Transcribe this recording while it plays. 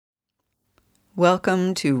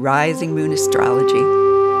Welcome to Rising Moon Astrology.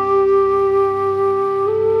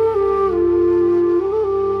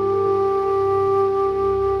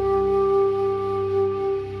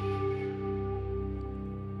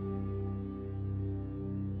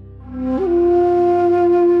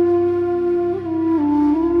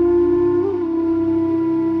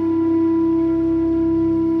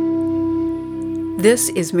 This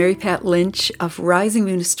is Mary Pat Lynch of Rising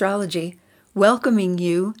Moon Astrology, welcoming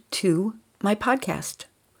you to my podcast.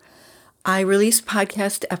 I release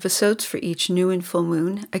podcast episodes for each new and full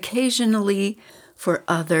moon, occasionally for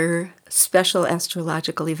other special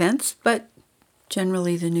astrological events, but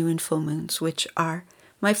generally the new and full moons, which are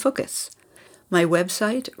my focus. My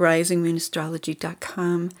website,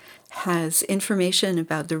 risingmoonastrology.com, has information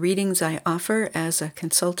about the readings I offer as a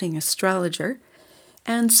consulting astrologer,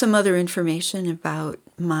 and some other information about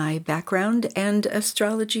my background and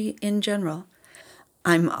astrology in general.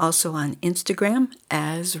 I'm also on Instagram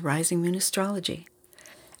as Rising Moon Astrology.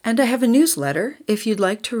 And I have a newsletter if you'd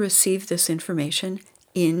like to receive this information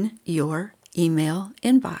in your email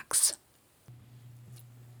inbox.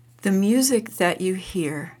 The music that you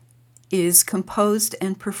hear is composed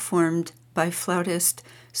and performed by flautist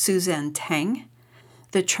Suzanne Tang.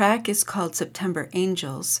 The track is called September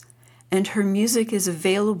Angels, and her music is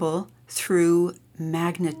available through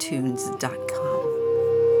magnitunes.com.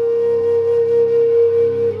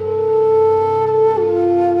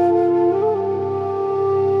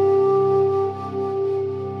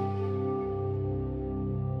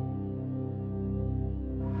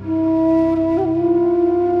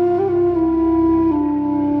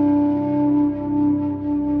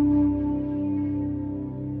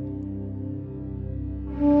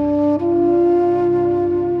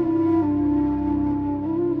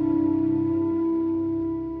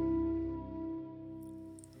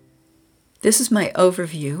 This is my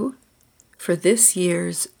overview for this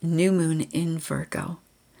year's new moon in Virgo,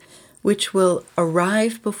 which will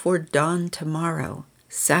arrive before dawn tomorrow,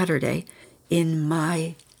 Saturday, in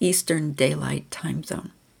my Eastern Daylight Time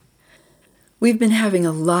Zone. We've been having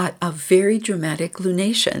a lot of very dramatic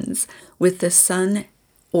lunations with the sun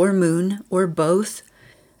or moon or both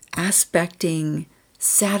aspecting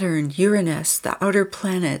Saturn, Uranus, the outer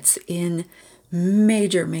planets in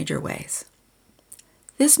major ways.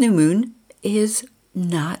 This new moon is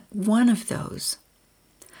not one of those.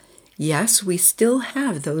 Yes, we still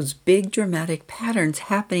have those big dramatic patterns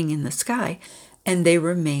happening in the sky, and they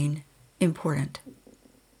remain important.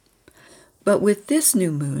 But with this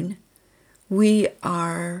new moon, we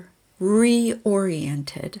are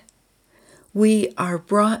reoriented. We are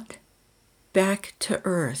brought back to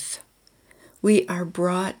earth. We are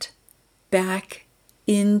brought back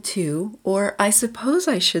into, or I suppose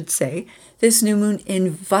I should say, this new moon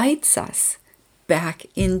invites us back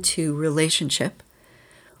into relationship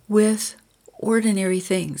with ordinary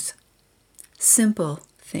things, simple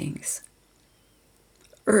things,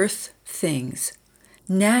 earth things,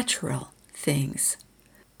 natural things,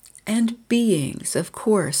 and beings, of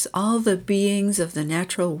course, all the beings of the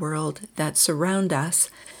natural world that surround us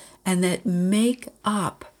and that make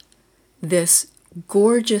up this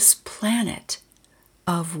gorgeous planet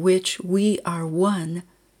of which we are one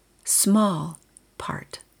small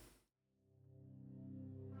part.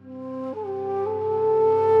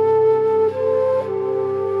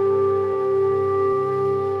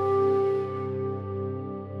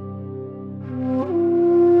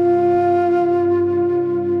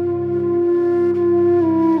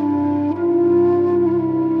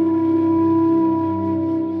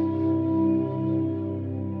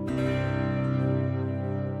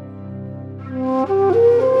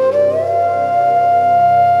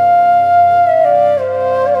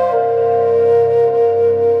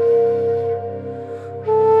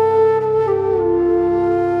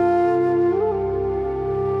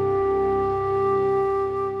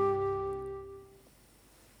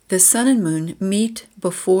 The sun and moon meet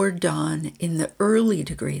before dawn in the early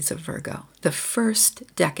degrees of Virgo, the first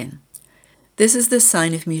decan. This is the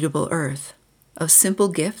sign of mutable earth, of simple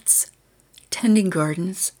gifts, tending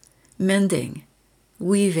gardens, mending,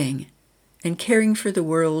 weaving, and caring for the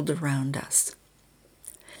world around us.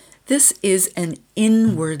 This is an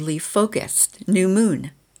inwardly focused new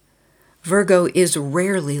moon. Virgo is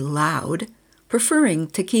rarely loud, preferring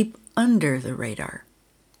to keep under the radar.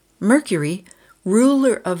 Mercury,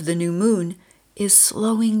 ruler of the new moon, is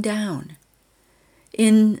slowing down.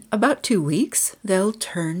 In about 2 weeks, they'll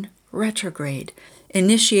turn retrograde,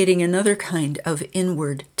 initiating another kind of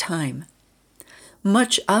inward time.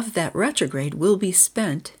 Much of that retrograde will be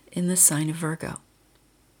spent in the sign of Virgo.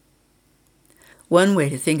 One way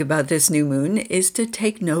to think about this new moon is to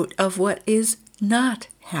take note of what is not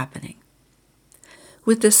happening.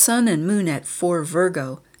 With the Sun and Moon at 4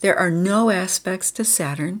 Virgo, there are no aspects to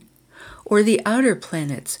Saturn or the outer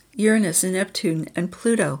planets, Uranus and Neptune and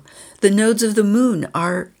Pluto. The nodes of the Moon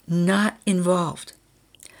are not involved.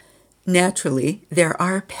 Naturally, there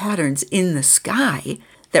are patterns in the sky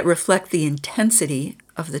that reflect the intensity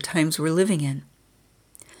of the times we're living in.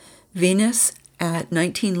 Venus at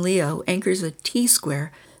 19 Leo anchors a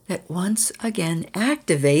T-square that once again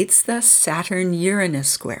activates the Saturn-Uranus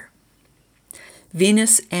square.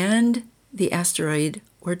 Venus and the asteroid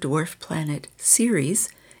or dwarf planet Ceres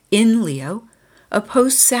in Leo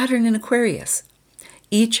oppose Saturn in Aquarius.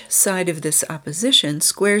 Each side of this opposition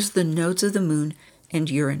squares the nodes of the Moon and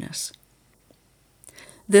Uranus.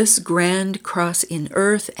 This grand cross in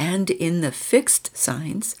Earth and in the fixed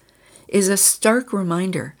signs is a stark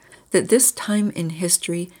reminder that this time in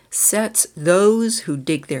history sets those who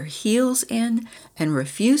dig their heels in and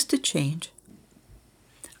refuse to change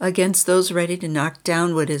against those ready to knock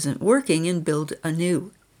down what isn't working and build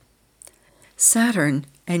anew. Saturn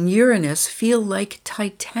and Uranus feel like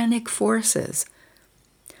titanic forces.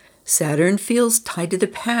 Saturn feels tied to the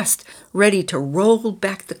past, ready to roll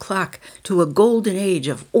back the clock to a golden age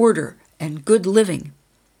of order and good living.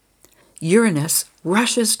 Uranus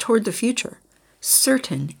rushes toward the future,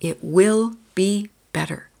 certain it will be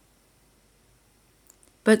better.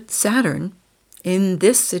 But Saturn, in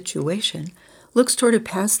this situation, looks toward a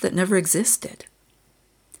past that never existed.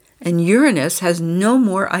 And Uranus has no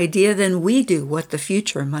more idea than we do what the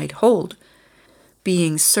future might hold,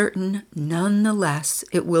 being certain nonetheless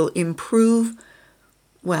it will improve,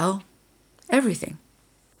 well, everything.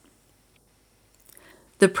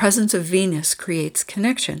 The presence of Venus creates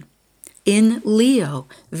connection. In Leo,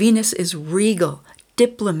 Venus is regal,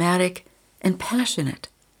 diplomatic, and passionate.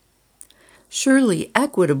 Surely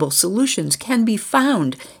equitable solutions can be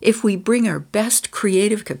found if we bring our best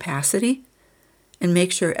creative capacity and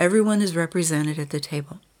make sure everyone is represented at the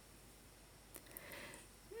table.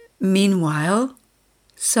 Meanwhile,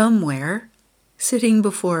 somewhere, sitting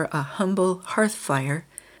before a humble hearth fire,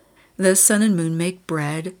 the Sun and Moon make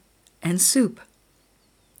bread and soup.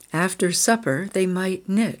 After supper, they might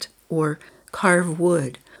knit or carve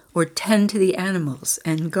wood or tend to the animals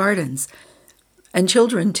and gardens, and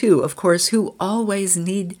children too, of course, who always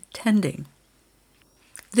need tending.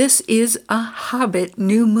 This is a Hobbit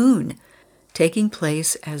new moon, taking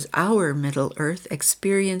place as our Middle Earth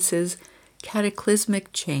experiences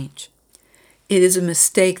cataclysmic change. It is a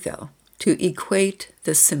mistake, though, to equate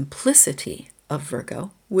the simplicity of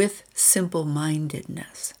Virgo with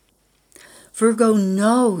simple-mindedness. Virgo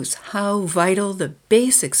knows how vital the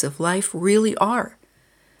basics of life really are.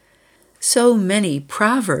 So many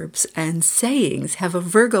proverbs and sayings have a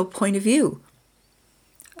Virgo point of view.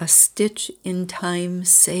 A stitch in time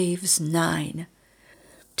saves 9.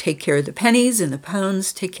 Take care of the pennies and the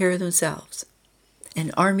pounds take care of themselves.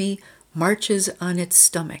 An army marches on its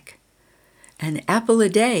stomach. An apple a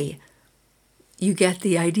day, you get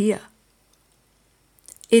the idea.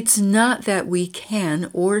 It's not that we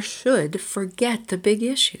can or should forget the big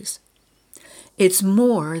issues. It's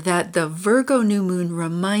more that the Virgo new moon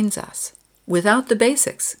reminds us, without the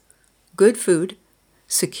basics, good food,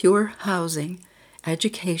 secure housing,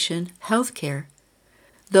 education, healthcare,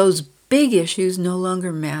 those big issues no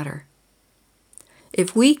longer matter.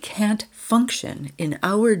 If we can't function in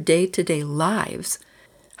our day-to-day lives,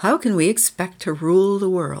 how can we expect to rule the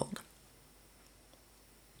world?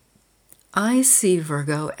 I see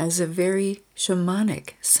Virgo as a very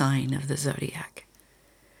shamanic sign of the zodiac.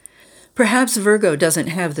 Perhaps Virgo doesn't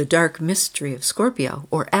have the dark mystery of Scorpio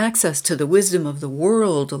or access to the wisdom of the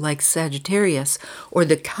world like Sagittarius or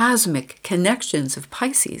the cosmic connections of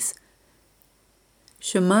Pisces.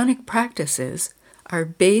 Shamanic practices are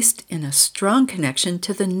based in a strong connection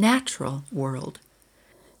to the natural world.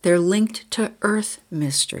 They're linked to earth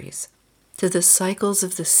mysteries, to the cycles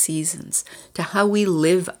of the seasons, to how we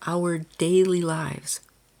live our daily lives.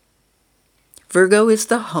 Virgo is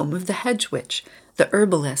the home of the hedge witch, the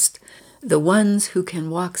herbalist, the ones who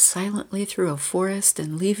can walk silently through a forest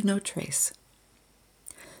and leave no trace.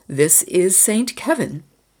 This is Saint Kevin,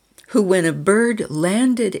 who, when a bird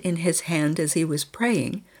landed in his hand as he was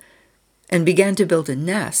praying and began to build a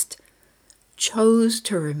nest, chose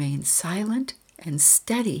to remain silent and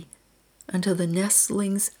steady until the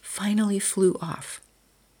nestlings finally flew off.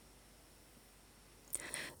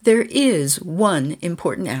 There is one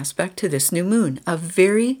important aspect to this new moon, a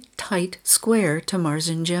very tight square to Mars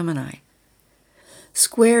in Gemini.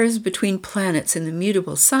 Squares between planets in the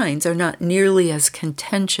mutable signs are not nearly as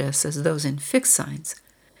contentious as those in fixed signs,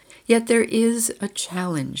 yet there is a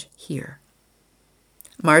challenge here.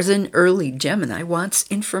 Mars in early Gemini wants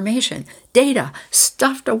information, data,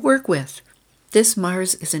 stuff to work with. This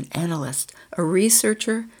Mars is an analyst, a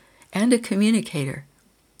researcher, and a communicator.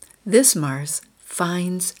 This Mars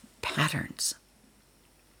finds patterns.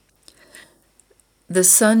 The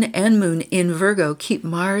Sun and Moon in Virgo keep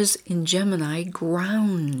Mars in Gemini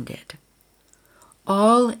grounded.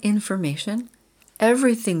 All information,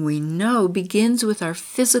 everything we know, begins with our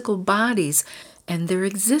physical bodies and their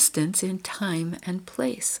existence in time and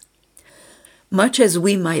place. Much as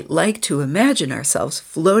we might like to imagine ourselves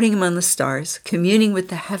floating among the stars, communing with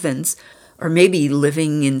the heavens, or maybe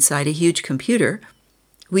living inside a huge computer,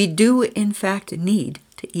 we do in fact need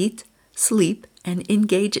to eat, sleep, and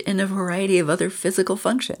engage in a variety of other physical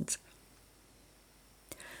functions.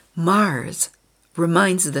 Mars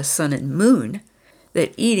reminds the Sun and Moon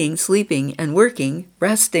that eating, sleeping, and working,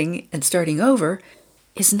 resting, and starting over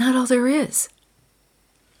is not all there is.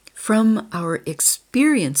 From our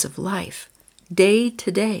experience of life, day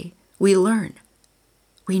to day, we learn,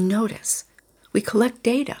 we notice, we collect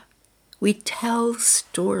data, we tell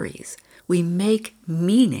stories, we make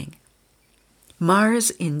meaning.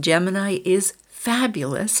 Mars in Gemini is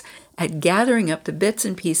fabulous at gathering up the bits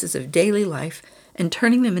and pieces of daily life and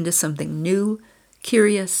turning them into something new,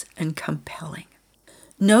 curious, and compelling.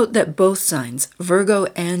 Note that both signs, Virgo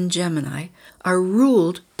and Gemini, are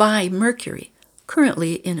ruled by Mercury,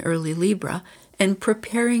 currently in early Libra, and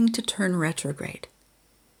preparing to turn retrograde.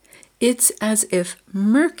 It's as if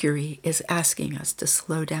Mercury is asking us to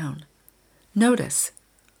slow down. Notice,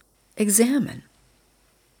 examine.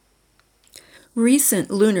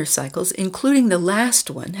 Recent lunar cycles, including the last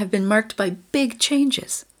one, have been marked by big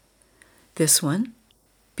changes. This one,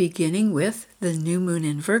 beginning with the new moon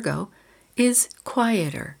in Virgo, is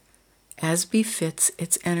quieter, as befits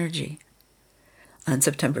its energy. On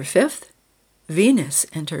September 5th, Venus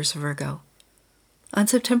enters Virgo. On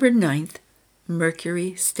September 9th,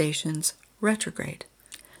 Mercury stations retrograde.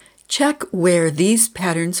 Check where these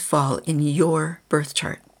patterns fall in your birth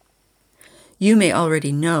chart. You may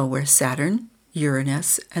already know where Saturn,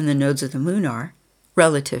 Uranus, and the nodes of the moon are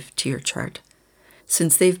relative to your chart,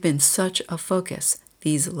 since they've been such a focus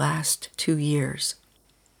these last 2 years.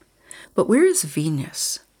 But where is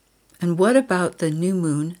Venus? And what about the new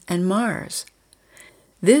moon and Mars?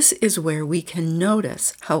 This is where we can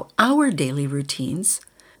notice how our daily routines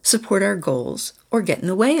support our goals or get in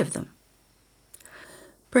the way of them.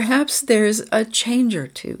 Perhaps there's a change or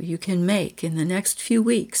two you can make in the next few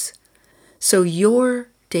weeks, so your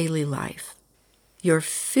daily life, your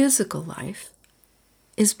physical life,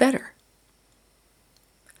 is better.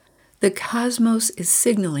 The cosmos is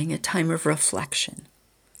signaling a time of reflection,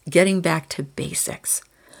 getting back to basics,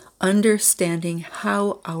 understanding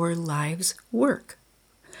how our lives work,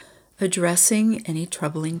 addressing any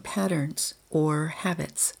troubling patterns or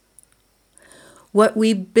habits. What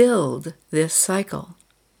we build this cycle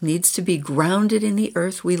needs to be grounded in the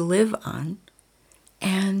earth we live on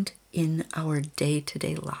and in our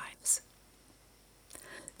day-to-day lives.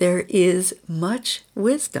 There is much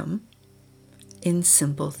wisdom in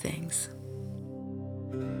simple things.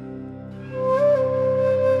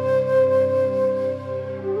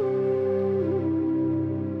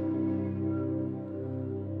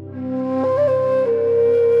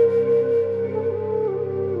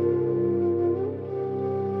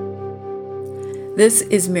 This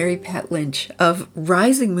is Mary Pat Lynch of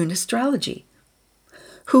Rising Moon Astrology,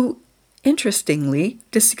 who interestingly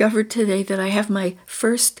discovered today that I have my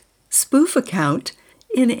first spoof account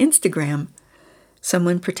in Instagram,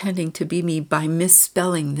 someone pretending to be me by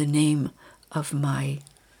misspelling the name of my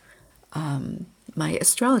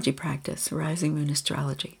astrology practice, Rising Moon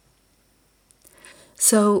Astrology.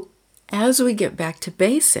 So as we get back to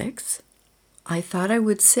basics, I thought I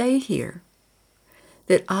would say here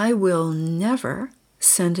that I will never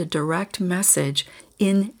send a direct message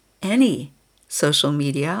in any social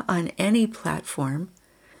media, on any platform,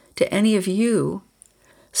 to any of you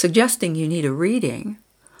suggesting you need a reading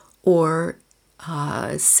or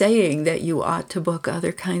saying that you ought to book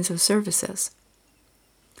other kinds of services.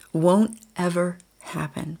 Won't ever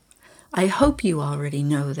happen. I hope you already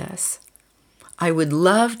know this. I would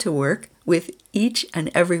love to work with each and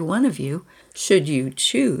every one of you, should you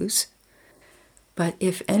choose. But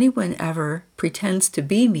if anyone ever pretends to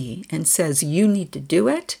be me and says you need to do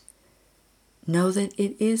it, know that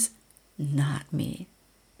it is not me,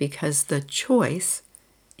 because the choice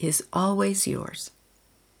is always yours.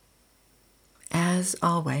 As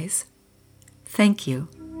always, thank you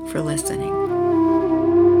for listening.